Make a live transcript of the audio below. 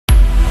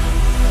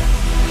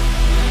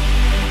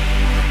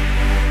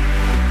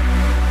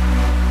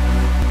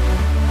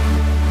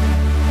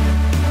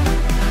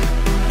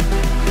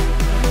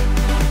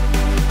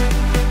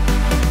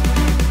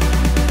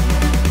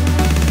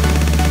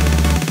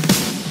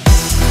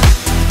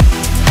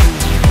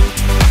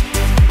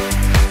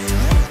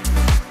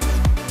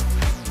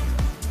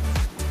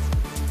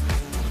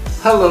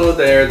Hello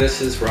there, this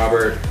is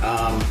Robert,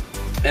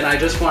 and I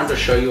just wanted to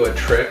show you a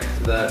trick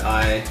that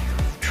I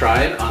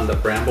tried on the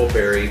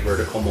Brambleberry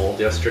Vertical Mold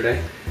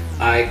yesterday.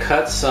 I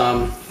cut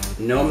some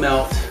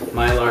no-melt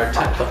Mylar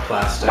template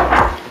plastic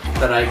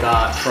that I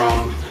got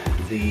from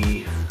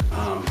the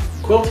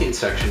quilting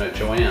section at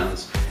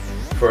Joann's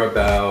for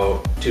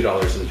about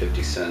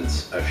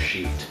 $2.50 a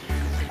sheet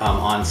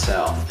on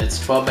sale.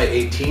 It's 12 by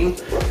 18,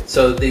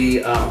 so the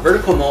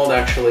vertical mold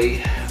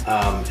actually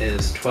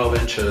is 12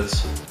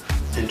 inches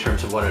in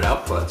terms of what it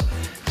outputs.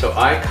 So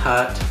I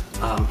cut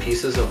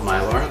pieces of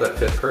Mylar that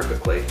fit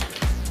perfectly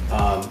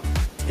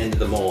into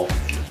the mold.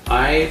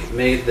 I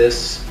made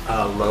this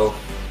loaf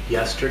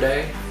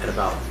yesterday at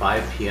about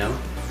 5 p.m.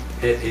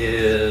 It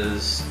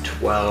is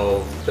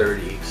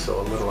 12:30,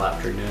 so a little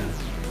afternoon.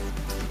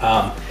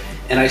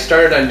 And I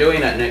started on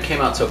doing it and it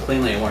came out so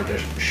cleanly. I wanted to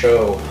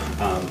show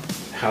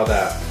how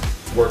that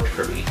worked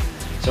for me.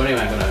 So anyway,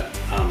 I'm going to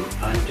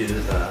undo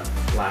the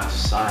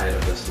last side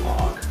of this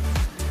log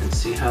and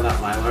see how that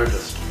Mylar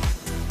just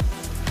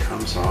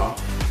comes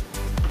off.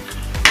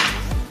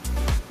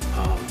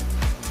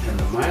 And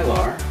the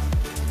Mylar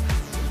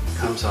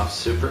comes off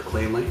super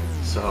cleanly,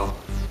 so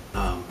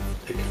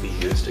it can be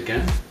used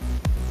again.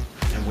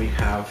 And we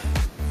have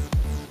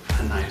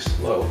a nice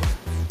loaf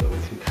that we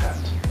can cut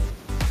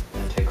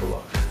and take a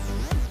look.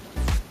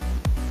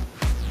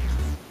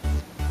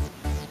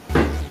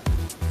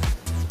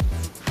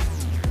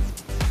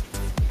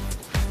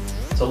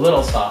 It's a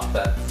little soft,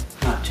 but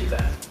not too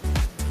bad.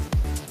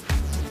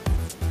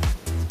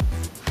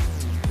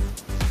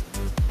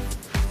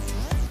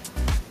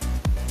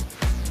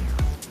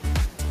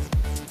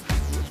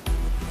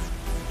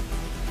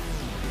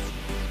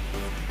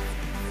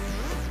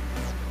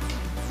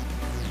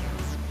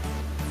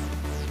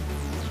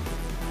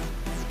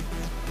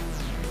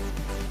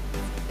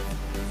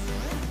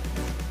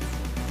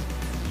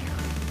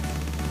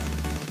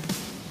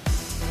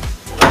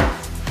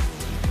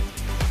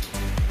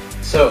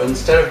 So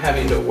instead of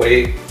having to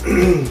wait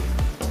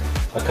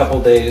a couple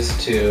days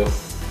to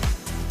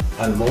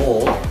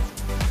unmold,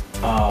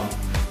 I'm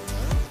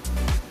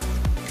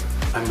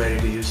ready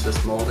to use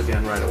this mold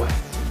again right away.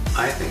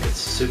 I think it's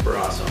super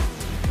awesome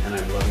and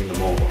I'm loving the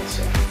mold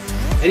also.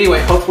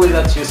 Anyway, hopefully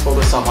that's useful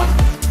to someone.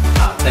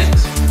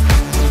 Thanks.